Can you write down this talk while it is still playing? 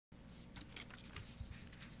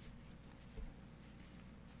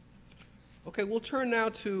Okay, we'll turn now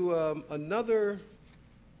to another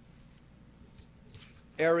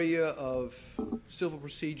area of civil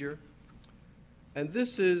procedure, and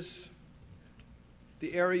this is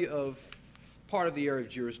the area of, part of the area of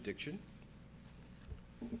jurisdiction.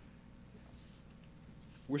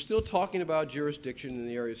 We're still talking about jurisdiction in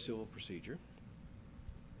the area of civil procedure.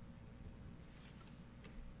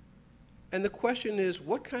 And the question is,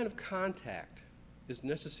 what kind of contact is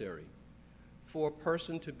necessary for a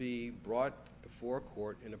person to be brought before a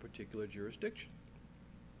court in a particular jurisdiction?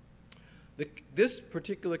 This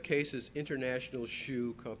particular case is International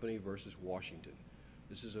Shoe Company versus Washington.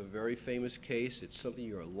 This is a very famous case. It's something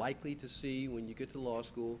you're likely to see when you get to law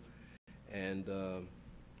school. And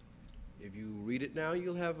if you read it now,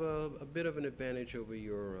 you'll have a bit of an advantage over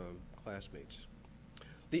your classmates.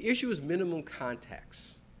 The issue is minimum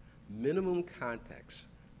contacts. Minimum contacts.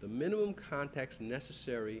 The minimum contacts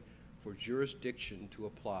necessary for jurisdiction to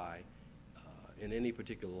apply in any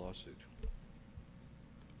particular lawsuit.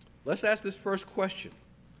 Let's ask this first question.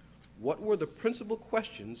 What were the principal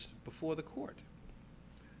questions before the court?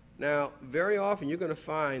 Now, very often you're going to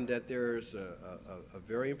find that there's a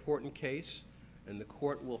very important case, and the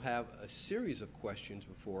court will have a series of questions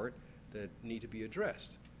before it that need to be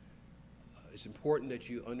addressed. It's important that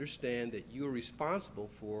you understand that you are responsible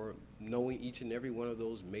for knowing each and every one of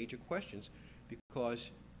those major questions, because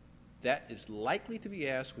that is likely to be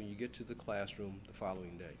asked when you get to the classroom the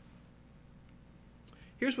following day.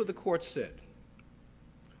 Here's what the court said.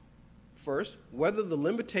 First, whether the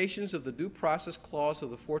limitations of the Due Process Clause of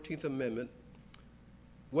the 14th Amendment,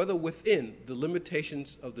 whether within the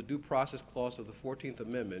limitations of the Due Process Clause of the 14th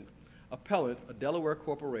Amendment, appellant, a Delaware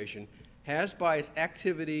corporation, has by its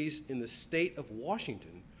activities in the state of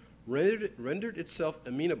Washington rendered itself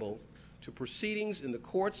amenable to proceedings in the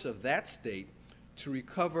courts of that state to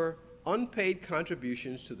recover unpaid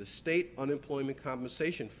contributions to the State Unemployment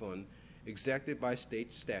Compensation Fund exacted by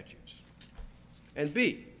state statutes. And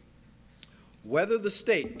B, whether the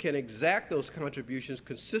state can exact those contributions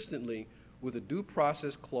consistently with the Due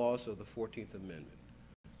Process Clause of the 14th Amendment.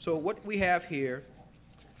 So what we have here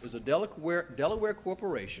is a Delaware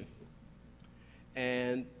corporation,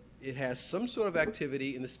 and it has some sort of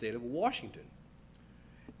activity in the state of Washington.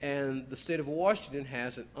 And the state of Washington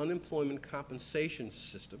has an unemployment compensation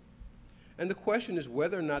system. And the question is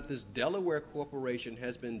whether or not this Delaware corporation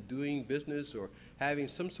has been doing business or having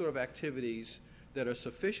some sort of activities that are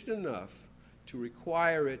sufficient enough to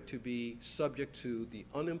require it to be subject to the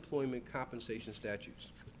unemployment compensation statutes.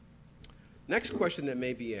 Next question that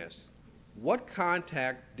may be asked: what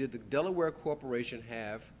contact did the Delaware corporation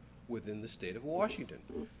have within the state of Washington?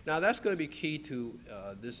 Now, that's going to be key to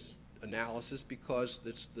this analysis, because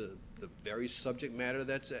it's the very subject matter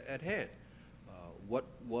that's at hand. What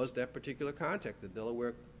was that particular contact the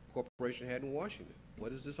Delaware corporation had in Washington?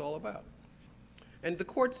 What is this all about? And the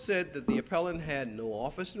court said that the appellant had no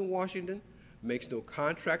office in Washington, makes no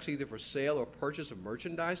contracts either for sale or purchase of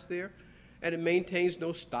merchandise there, and it maintains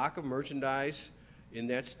no stock of merchandise in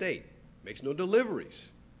that state, makes no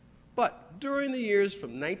deliveries. But during the years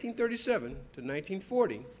from 1937 to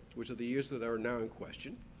 1940, which are the years that are now in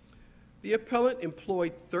question, the appellant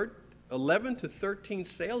employed 11 to 13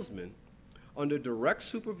 salesmen under direct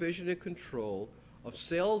supervision and control of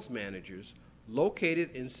sales managers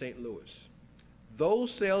located in St. Louis.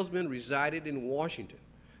 Those salesmen resided in Washington.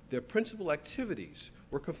 Their principal activities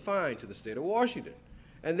were confined to the state of Washington,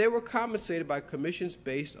 and they were compensated by commissions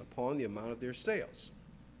based upon the amount of their sales.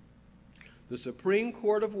 The Supreme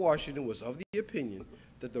Court of Washington was of the opinion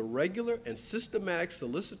that the regular and systematic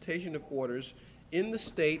solicitation of orders in the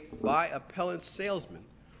state by appellant salesmen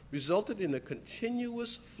resulted in a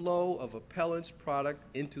continuous flow of appellant's product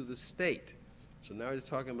into the state. So now you're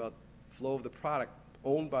talking about flow of the product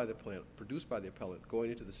owned by the appellant, produced by the appellant,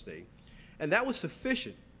 going into the state. And that was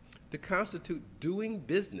sufficient to constitute doing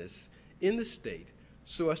business in the state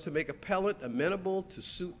so as to make appellant amenable to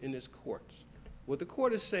suit in its courts. What the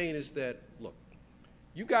court is saying is that, look,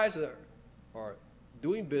 you guys are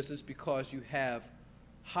doing business because you have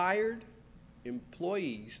hired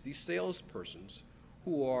employees, these salespersons,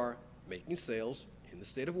 who are making sales in the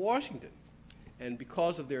state of Washington. And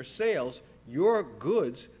because of their sales, your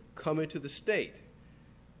goods come into the state.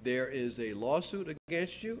 There is a lawsuit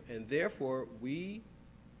against you, and therefore we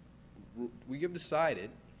have decided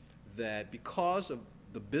that because of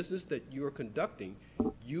the business that you are conducting,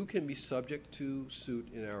 you can be subject to suit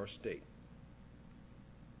in our state.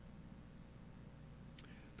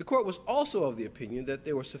 The court was also of the opinion that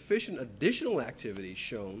there were sufficient additional activities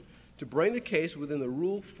shown to bring the case within the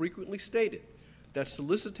rule frequently stated, that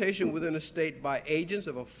solicitation within a state by agents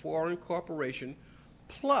of a foreign corporation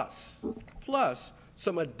plus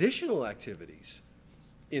some additional activities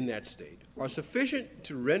in that state are sufficient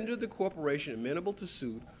to render the corporation amenable to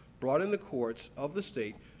suit brought in the courts of the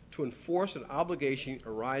state to enforce an obligation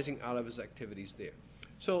arising out of his activities there.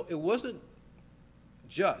 So it wasn't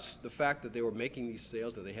just the fact that they were making these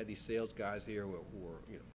sales, that they had these sales guys here who were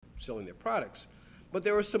selling their products, but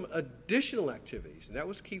there were some additional activities, and that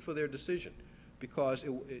was key for their decision because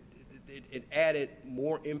it added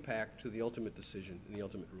more impact to the ultimate decision and the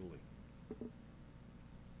ultimate ruling.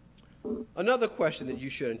 Another question that you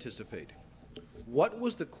should anticipate: what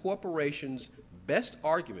was the corporation's best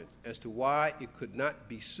argument as to why it could not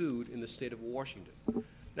be sued in the state of Washington?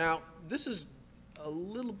 Now, this is a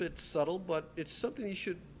little bit subtle, but it's something you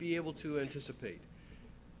should be able to anticipate.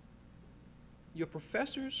 Your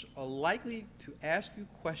professors are likely to ask you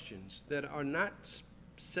questions that are not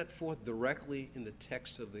set forth directly in the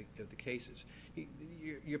text of the cases.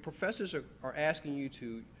 Your professors are asking you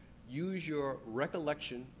to use your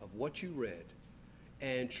recollection of what you read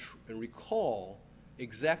and recall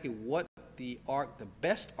exactly what the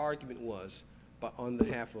best argument was on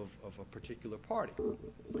behalf of a particular party.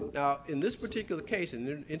 Now, in this particular case,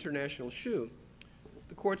 in International Shoe,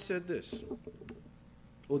 the court said this,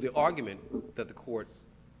 or the argument that the court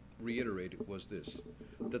reiterated was this,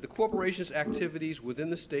 that the corporation's activities within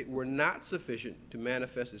the state were not sufficient to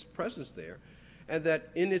manifest its presence there, and that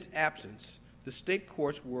in its absence, the state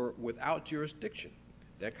courts were without jurisdiction.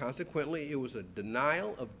 That consequently, it was a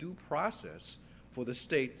denial of due process for the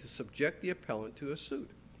state to subject the appellant to a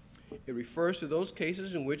suit. It refers to those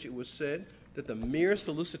cases in which it was said that the mere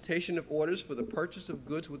solicitation of orders for the purchase of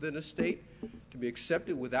goods within a state to be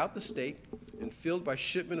accepted without the state and filled by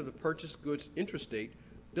shipment of the purchased goods intrastate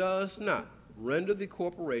does not render the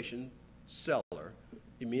corporation seller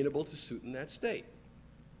amenable to suit in that state.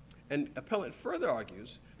 And appellant further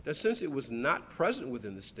argues that since it was not present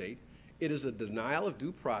within the state, it is a denial of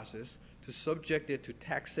due process to subject it to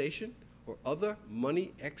taxation or other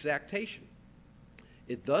money exactation.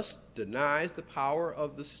 It thus denies the power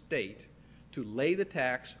of the state to lay the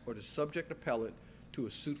tax or to subject appellant to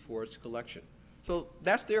a suit for its collection. So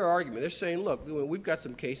that's their argument. They're saying, look, we've got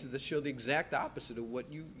some cases that show the exact opposite of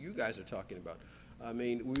what you guys are talking about. I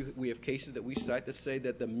mean, we have cases that we cite that say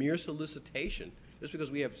that the mere solicitation, just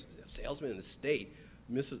because we have salesmen in the state,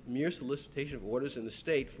 mere solicitation of orders in the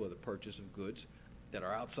state for the purchase of goods that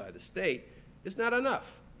are outside the state is not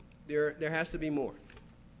enough. There has to be more.